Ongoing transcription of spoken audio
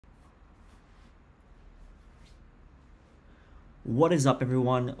What is up,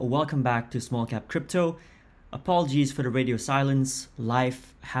 everyone? Welcome back to Small Cap Crypto. Apologies for the radio silence.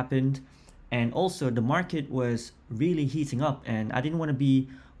 Life happened, and also the market was really heating up, and I didn't want to be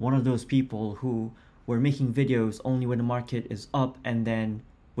one of those people who were making videos only when the market is up and then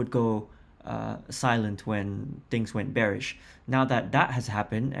would go silent when things went bearish. Now that that has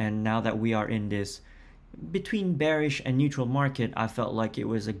happened, and now that we are in this between bearish and neutral market, I felt like it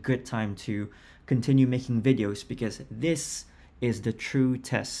was a good time to continue making videos because this is the true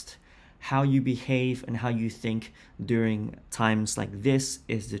test. How you behave and how you think during times like this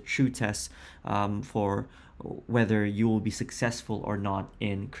is the true test for whether you will be successful or not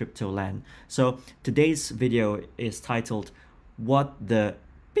in crypto land. So today's video is titled "What the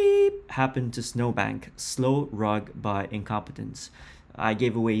Beep Happened to Snowbank? Slow rug by Incompetence." I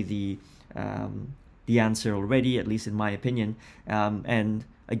gave away the answer already, at least in my opinion. And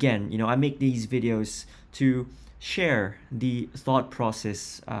again, I make these videos to share the thought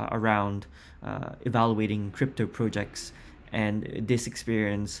process around evaluating crypto projects. And this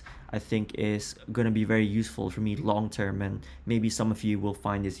experience, I think, is going to be very useful for me long term, and maybe some of you will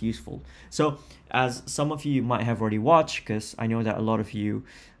find this useful. So, as some of you might have already watched, because I know that a lot of you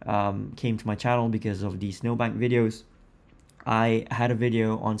came to my channel because of the Snowbank videos, I had a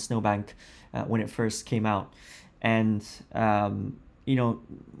video on Snowbank when it first came out, and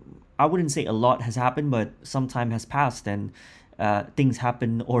I wouldn't say a lot has happened, but some time has passed, and things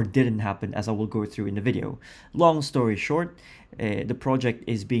happened or didn't happen, as I will go through in the video. Long story short, the project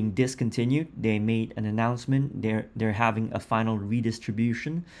is being discontinued. They made an announcement. They're having a final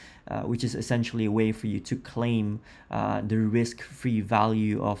redistribution, which is essentially a way for you to claim the risk-free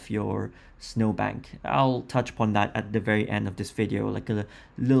value of your Snowbank. I'll touch upon that at the very end of this video, like a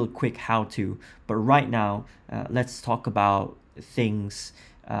little quick how-to. But right now, let's talk about things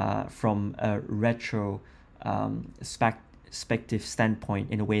from a retro perspective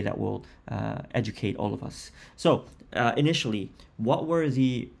standpoint in a way that will educate all of us. So initially, what were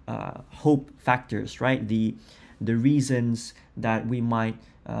the hope factors, right? The reasons that we might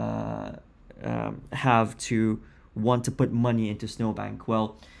have to want to put money into Snowbank.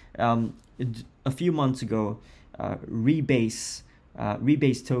 Well, a few months ago, rebase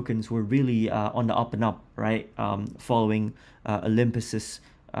tokens were really on the up and up, right? Following Olympus's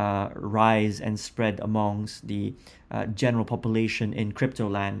rise and spread amongst the general population in crypto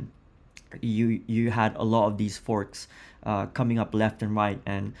land. You had a lot of these forks coming up left and right,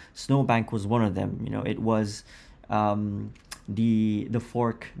 and Snowbank was one of them. It was the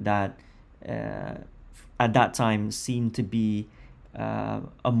fork that at that time seemed to be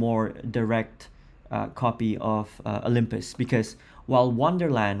a more direct copy of Olympus, because while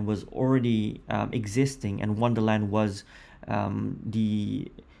Wonderland was already existing, and Wonderland was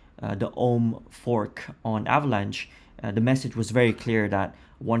the Ohm fork on Avalanche, the message was very clear that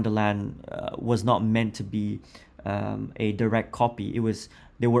Wonderland was not meant to be a direct copy.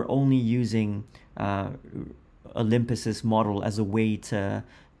 They were only using Olympus's model as a way to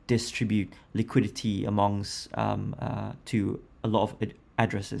distribute liquidity amongst to a lot of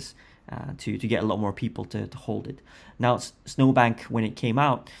addresses, to get a lot more people to hold it. Now, Snowbank, when it came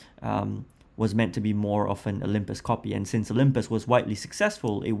out, was meant to be more of an Olympus copy, and since Olympus was widely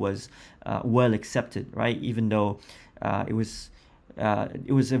successful, it was well accepted, right? Even though it was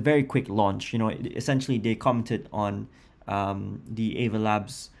a very quick launch. Essentially they commented on the Ava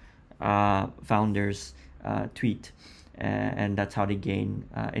Labs founders tweet, and that's how they gain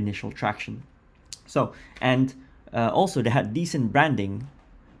initial traction. So, and also they had decent branding,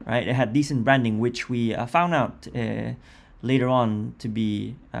 right? They had decent branding, which we found out later on to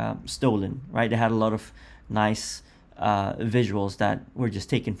be stolen, right? They had a lot of nice visuals that were just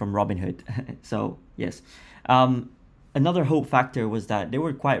taken from Robinhood. So yes. Another hope factor was that they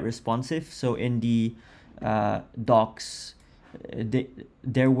were quite responsive. So in the docs,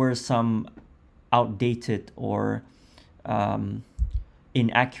 there were some outdated or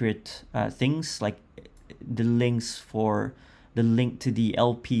inaccurate things, like the link to the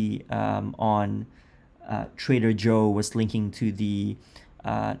LP on Trader Joe was linking to the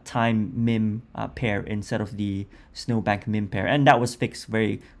time meme pair instead of the Snowbank meme pair, and that was fixed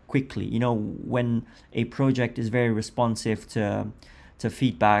very quickly. When a project is very responsive to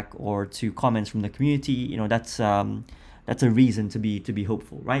feedback or to comments from the community, that's a reason to be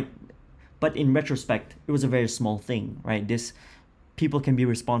hopeful, right? But in retrospect, it was a very small thing, right? This people can be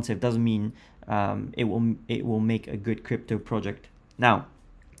responsive doesn't mean it will make a good crypto project. Now,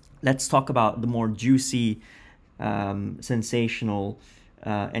 let's talk about the more juicy, sensational,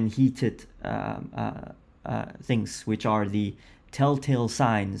 and heated things, which are the telltale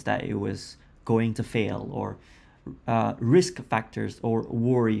signs that it was going to fail, or risk factors or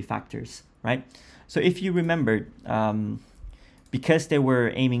worry facters, right? So if you remember, because they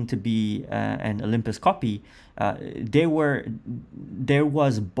were aiming to be an Olympus copy, there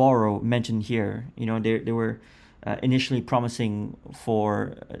was borrow mentioned here. You know, they were initially promising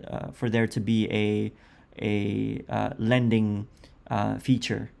for there to be a lending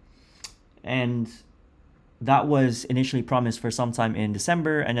feature, and that was initially promised for sometime in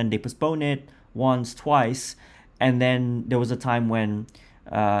December, and then they postponed it once, twice, and then there was a time when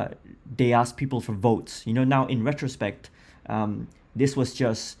they asked people for votes. You know, now in retrospect, this was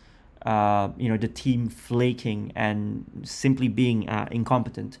just the team flaking and simply being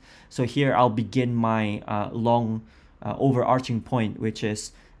incompetent. So here I'll begin my long overarching point, which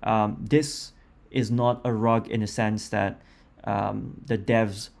is this is not a rug in the sense that the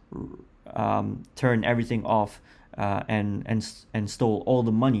devs turned everything off and stole all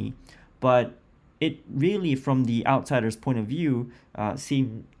the money, but it really, from the outsider's point of view,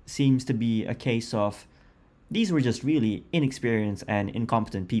 seems to be a case of these were just really inexperienced and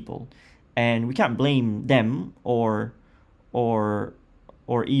incompetent people, and we can't blame them or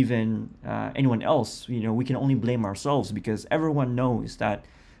even anyone else. You know, we can only blame ourselves, because everyone knows that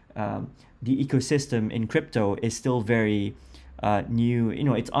the ecosystem in crypto is still very new. You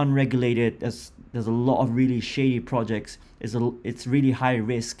know, it's unregulated. There's a lot of really shady projects. It's really high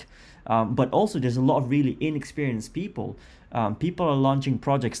risk, but also there's a lot of really inexperienced people. People are launching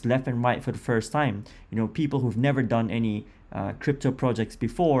projects left and right for the first time. You know, people who've never done any crypto projects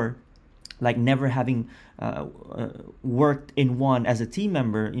before, like never having worked in one as a team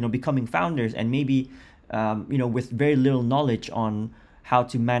member, you know, becoming founders, and maybe with very little knowledge on how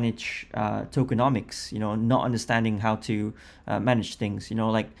to manage tokenomics, you know, not understanding how to manage things. You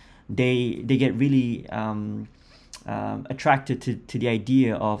know, like they get really attracted to the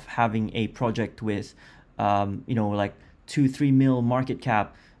idea of having a project with like 2-3 mil market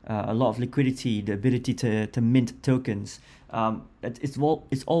cap, a lot of liquidity, the ability to mint tokens. It's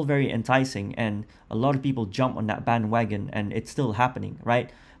all very enticing, and a lot of people jump on that bandwagon, and it's still happening, right?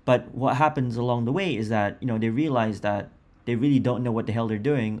 But what happens along the way is that, you know, they realize that they really don't know what the hell they're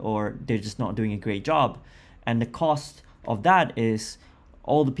doing, or they're just not doing a great job. And the cost of that is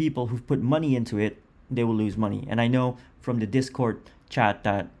all the people who've put money into it, they will lose money. And I know from the Discord chat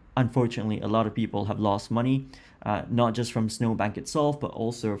that unfortunately a lot of people have lost money, not just from Snowbank itself, but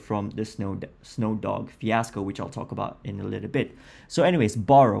also from the Snowdog fiasco, which I'll talk about in a little bit. So anyways,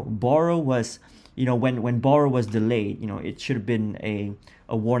 borrow was, you know, when borrow was delayed, you know, it should have been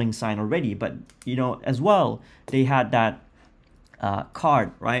a warning sign already. But, you know, as well, they had that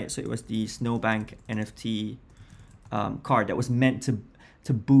card, right? So it was the Snowbank NFT card that was meant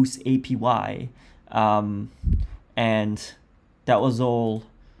to boost APY, and that was all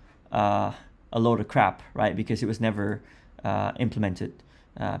a load of crap, right? Because it was never implemented.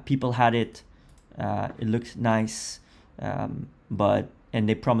 People had it, it looked nice, and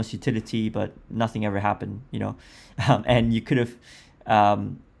they promised utility, but nothing ever happened, you know. And you could have,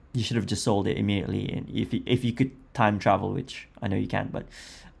 you should have just sold it immediately, and if you could time travel, which I know you can't. But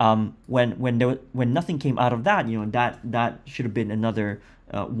when nothing came out of that, you know, that should have been another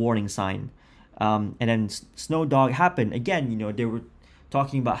warning sign. And then Snowdog happened again. You know, they were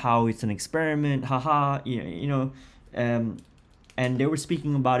talking about how it's an experiment, haha, and they were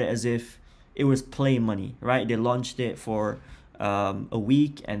speaking about it as if it was play money, right? They launched it for a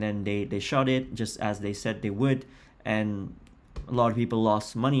week, and then they shot it just as they said they would, and a lot of people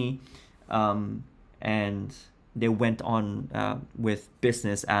lost money, and they went on with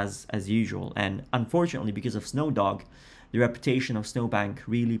business as usual. And unfortunately, because of Snowdog, the reputation of Snowbank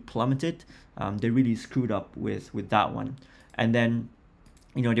really plummeted. They really screwed up with that one. And then,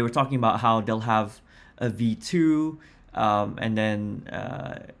 you know, they were talking about how they'll have a V2, and then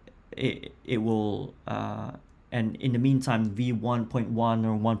it will, and in the meantime, V1.1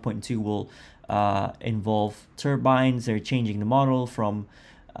 or 1.2 will involve turbines. They're changing the model from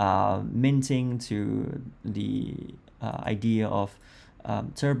minting to the idea of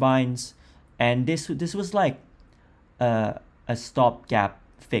turbines, and this was like a stopgap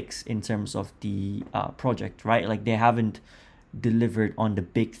fix in terms of the project, right? Like they haven't delivered on the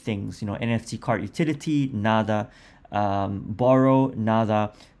big things, you know, NFT card utility, nada, borrow,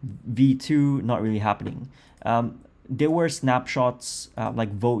 nada, V2, not really happening. There were snapshots,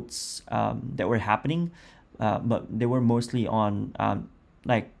 like votes that were happening, but they were mostly on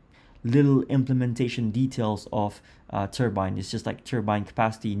like little implementation details of turbine. It's just like turbine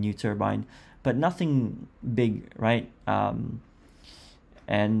capacity, new turbine, but nothing big, right?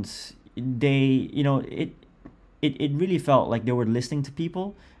 And they, you know, it really felt like they were listening to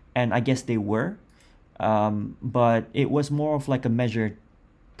people, and I guess they were, but it was more of like a measure.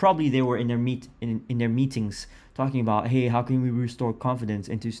 Probably they were in their meetings talking about, hey, how can we restore confidence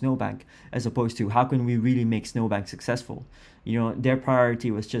into Snowbank, as opposed to how can we really make Snowbank successful. Their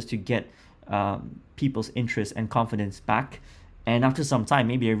priority was just to get people's interest and confidence back. And after some time,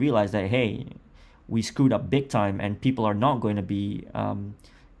 maybe they realized that, hey, we screwed up big time and people are not going to be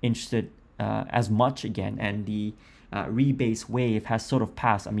interested as much again, and the rebase wave has sort of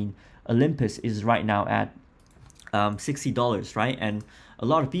passed. I mean, Olympus is right now at $60, right? And a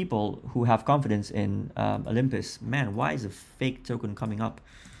lot of people who have confidence in Olympus, man, why is a fake token coming up?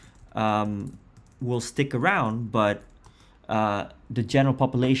 Will stick around, but the general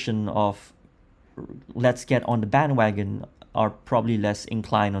population of let's get on the bandwagon are probably less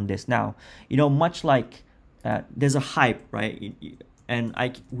inclined on this now. Much like there's a hype, right? And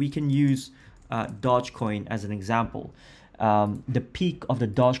we can use Dogecoin as an example. The peak of the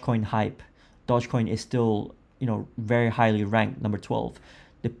Dogecoin hype, Dogecoin is still very highly ranked, number 12.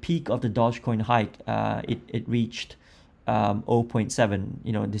 The peak of the Dogecoin hype, it reached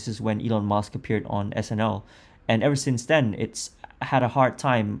 0.7. This is when Elon Musk appeared on SNL, and ever since then it's had a hard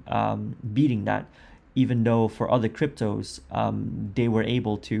time beating that, even though for other cryptos they were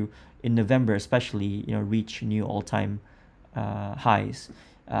able to, in November especially, reach new all-time highs.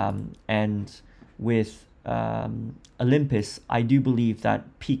 And with Olympus, I do believe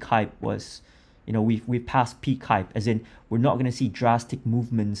that peak hype was, we've passed peak hype, as in we're not going to see drastic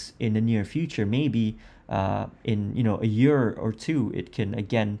movements in the near future. Maybe in a year or two it can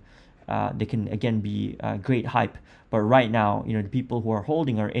again they can again be great hype. But right now, the people who are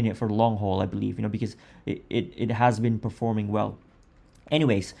holding are in it for the long haul, I believe, because it has been performing well.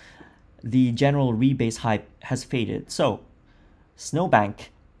 Anyways, the general rebase hype has faded. So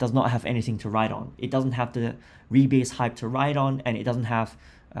Snowbank does not have anything to ride on. It doesn't have the rebase hype to ride on, and it doesn't have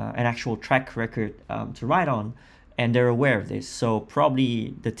an actual track record to ride on, and they're aware of this. So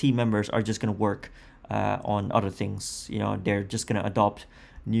probably the team members are just going to work on other things. They're just going to adopt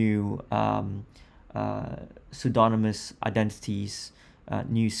new pseudonymous identities,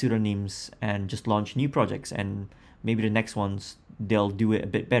 new pseudonyms, and just launch new projects. And maybe the next ones, they'll do it a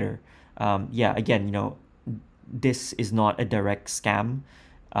bit better. Yeah, again, this is not a direct scam.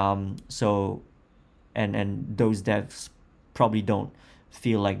 So, and those devs probably don't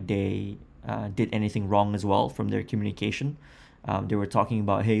feel like they did anything wrong as well from their communication. They were talking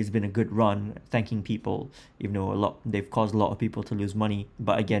about, hey, it's been a good run, thanking people, even though they've caused a lot of people to lose money.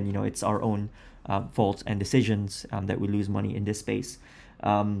 But again, it's our own faults and decisions that we lose money in this space.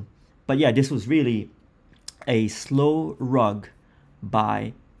 But yeah, this was really a slow rug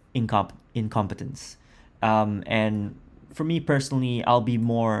by incompetence. And for me personally, I'll be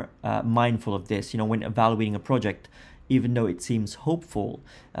more mindful of this, when evaluating a project, even though it seems hopeful.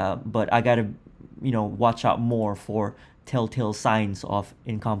 But I gotta, watch out more for telltale signs of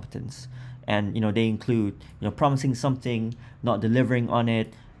incompetence. And, they include, promising something, not delivering on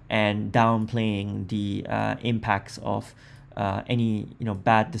it, and downplaying the impacts of any,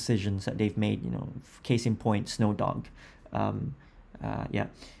 bad decisions that they've made, case in point, Snowdog. Yeah.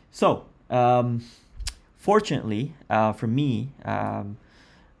 So, fortunately, for me,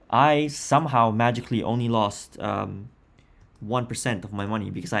 I somehow magically only lost 1% of my money,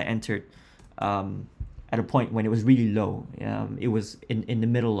 because I entered at a point when it was really low. It was in the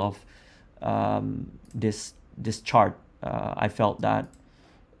middle of this chart. I felt that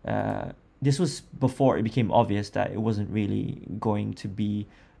this was before it became obvious that it wasn't really going to be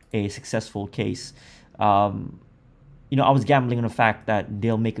a successful case. I was gambling on the fact that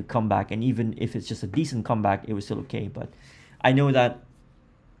they'll make a comeback, and even if it's just a decent comeback, it was still okay. But I know that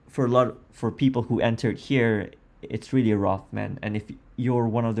for people who entered here, it's really rough, man. And if you're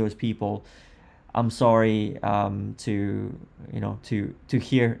one of those people, I'm sorry to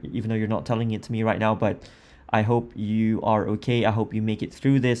hear, even though you're not telling it to me right now. But I hope you are okay. I hope you make it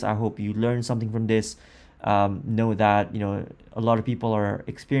through this. I hope you learn something from this. Know that a lot of people are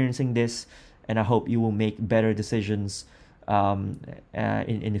experiencing this, and I hope you will make better decisions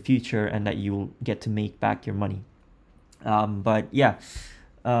in the future, and that you will get to make back your money. But yeah,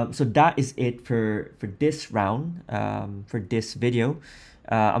 so that is it for this round, for this video.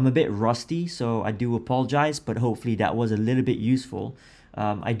 I'm a bit rusty, so I do apologize, but hopefully that was a little bit useful.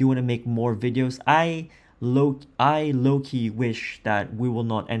 I do want to make more videos. I low-key wish that we will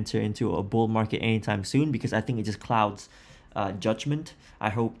not enter into a bull market anytime soon, because I think it just clouds judgment. I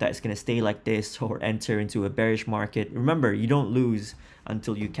hope that it's going to stay like this, or enter into a bearish market. Remember, you don't lose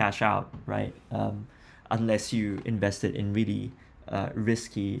until you cash out, right? Unless you invested in really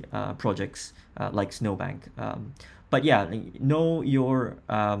risky projects like Snowbank. But yeah, know your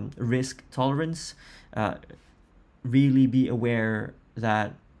risk tolerance. Uh, really be aware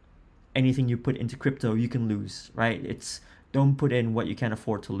that anything you put into crypto you can lose, right? It's don't put in what you can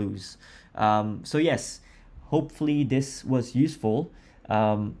afford to lose. So yes, hopefully this was useful.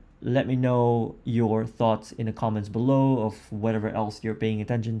 Let me know your thoughts in the comments below of whatever else you're paying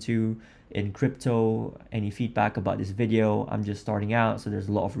attention to in crypto, any feedback about this video. I'm just starting out, so there's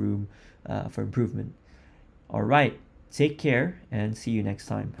a lot of room for improvement. All right, take care and see you next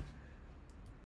time.